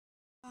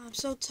I'm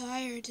so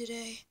tired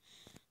today.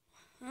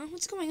 Huh?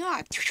 What's going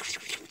on?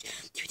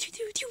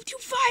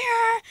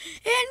 Fire!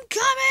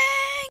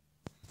 Incoming!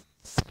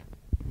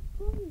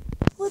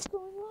 What's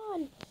going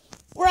on?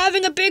 We're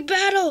having a big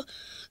battle.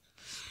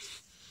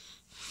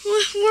 We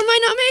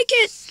might not make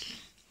it.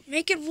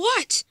 Make it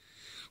what?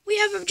 We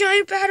have a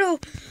giant battle.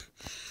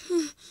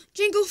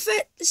 Jango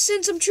Fett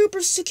sent some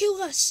troopers to kill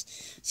us.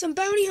 Some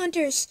bounty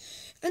hunters.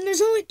 And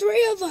there's only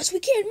 3 of us. We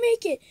can't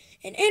make it.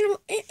 And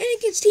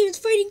Anakin's team is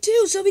fighting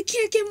too, so we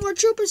can't get more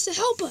troopers to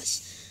help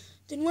us.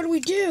 Then what do we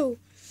do?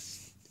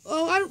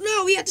 Oh, I don't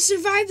know. We have to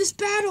survive this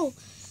battle.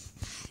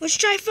 Let's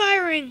try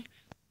firing.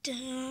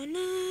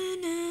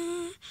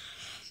 Da-na-na.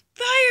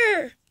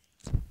 Fire!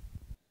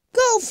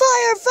 Go,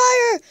 fire,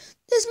 fire!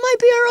 This might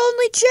be our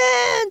only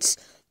chance!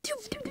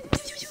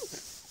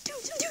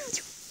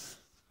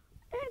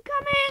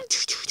 Incoming!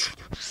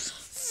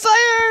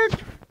 Fire!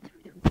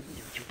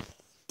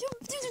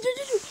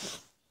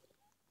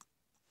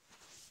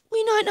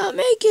 We might not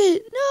make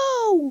it!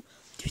 No!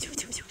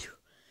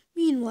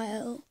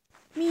 Meanwhile,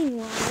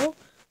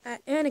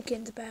 at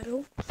Anakin's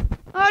battle...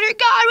 Oh dear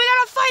God, we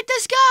gotta fight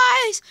this,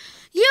 guys!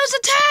 Use the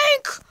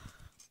tank!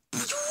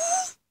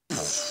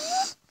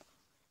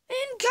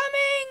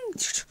 Incoming!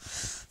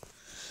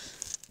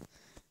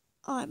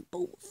 I'm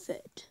Boba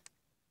Fett,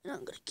 and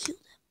I'm gonna kill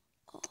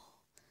them all.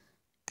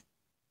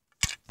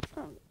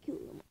 I'm gonna kill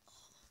them all.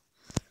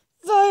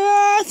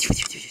 Fire!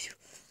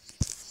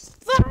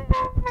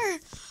 Fire!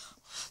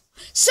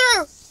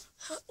 Sir!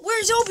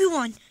 Where's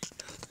Obi-Wan?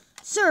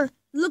 Sir,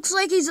 looks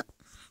like he's...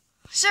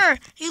 Sir,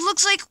 he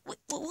looks like... What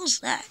was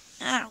that?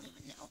 I don't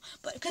even know.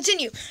 But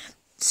continue.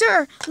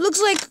 Sir,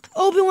 looks like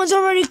Obi-Wan's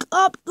already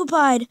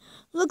occupied.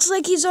 Looks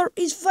like he's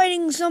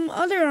fighting some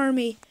other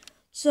army.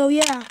 So,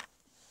 yeah.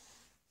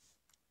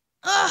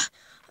 I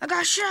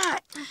got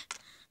shot.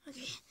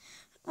 Okay.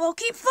 Well,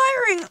 keep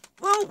firing.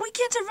 Well, we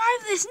can't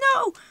survive this.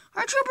 No!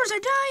 Our troopers are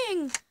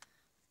dying.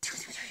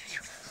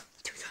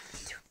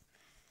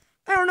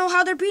 I don't know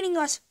how they're beating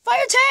us.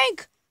 Fire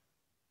tank!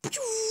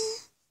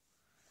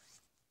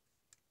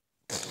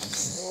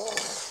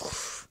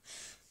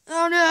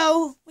 Oh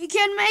no, we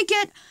can't make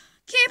it.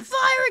 Keep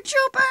firing,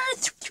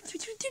 troopers!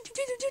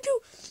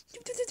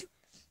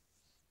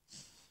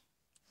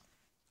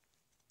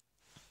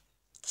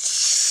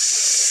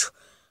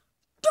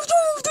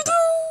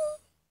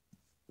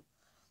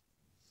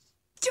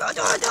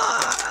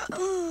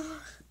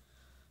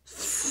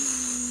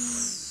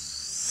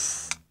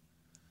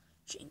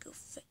 Jango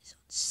Fett is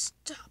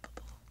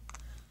unstoppable.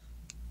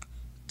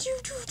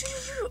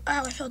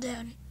 Oh, I fell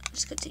down.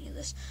 Let's continue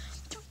this.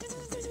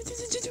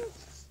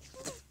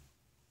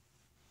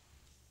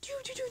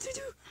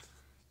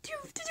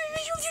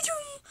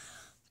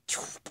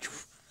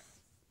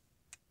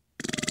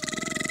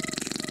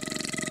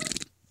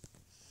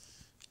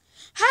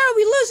 How are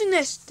we losing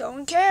this? No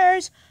one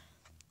cares.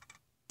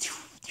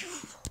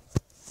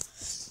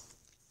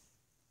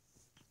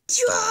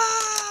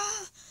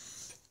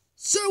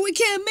 Sir, we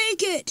can't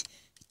make it.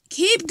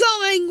 Keep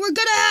going. We're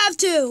gonna have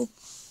to.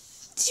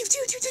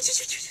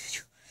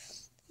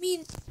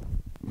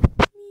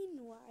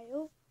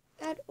 Meanwhile,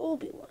 at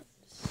Obi-Wan's.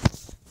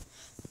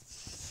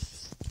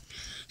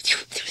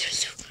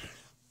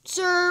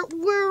 Sir,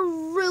 we're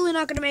really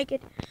not gonna make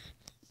it.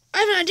 I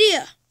have an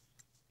idea.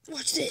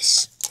 Watch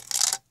this.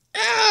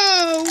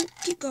 Ow!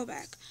 Keep going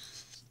back.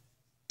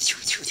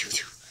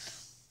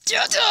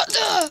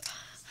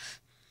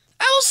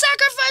 I will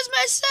sacrifice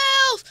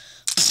myself!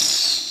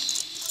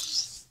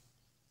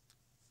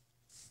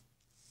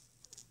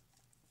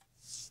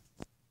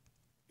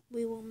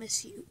 We will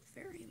miss you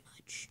very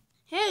much.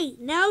 Hey,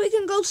 now we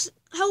can go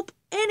help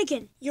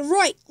Anakin. You're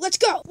right. Let's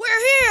go. We're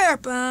here.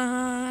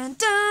 No,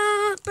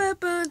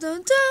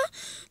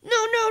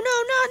 no,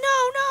 no, no,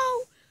 no,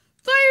 no.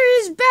 Fire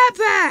his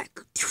backpack.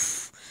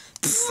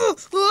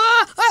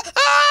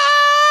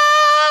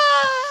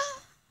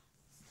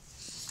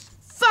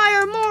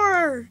 Fire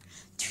more.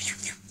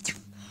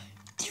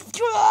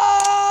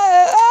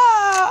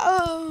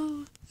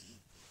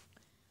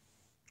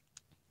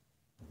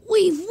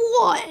 We've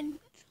won.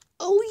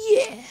 Oh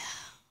yeah.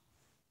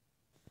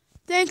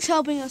 Thanks for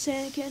helping us,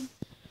 Anakin.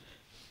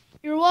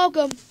 You're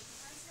welcome.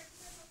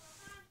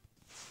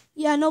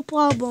 Yeah, no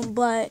problem,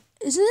 but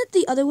isn't it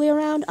the other way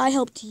around? I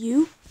helped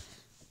you.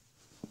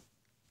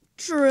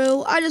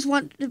 True. I just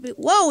want to be...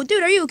 Whoa,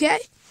 dude, are you okay?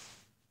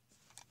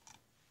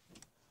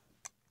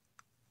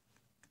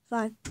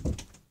 Fine.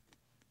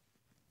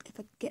 If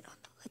I get on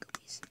the Lego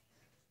piece.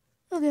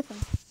 Okay,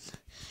 fine.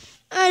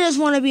 I just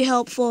want to be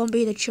helpful and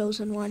be the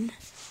chosen one.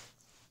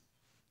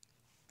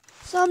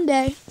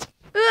 Someday.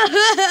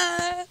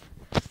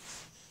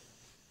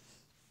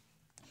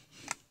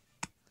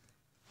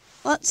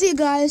 Well, see you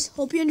guys.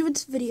 Hope you enjoyed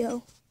this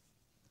video.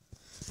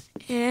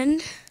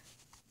 And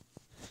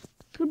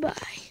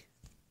goodbye.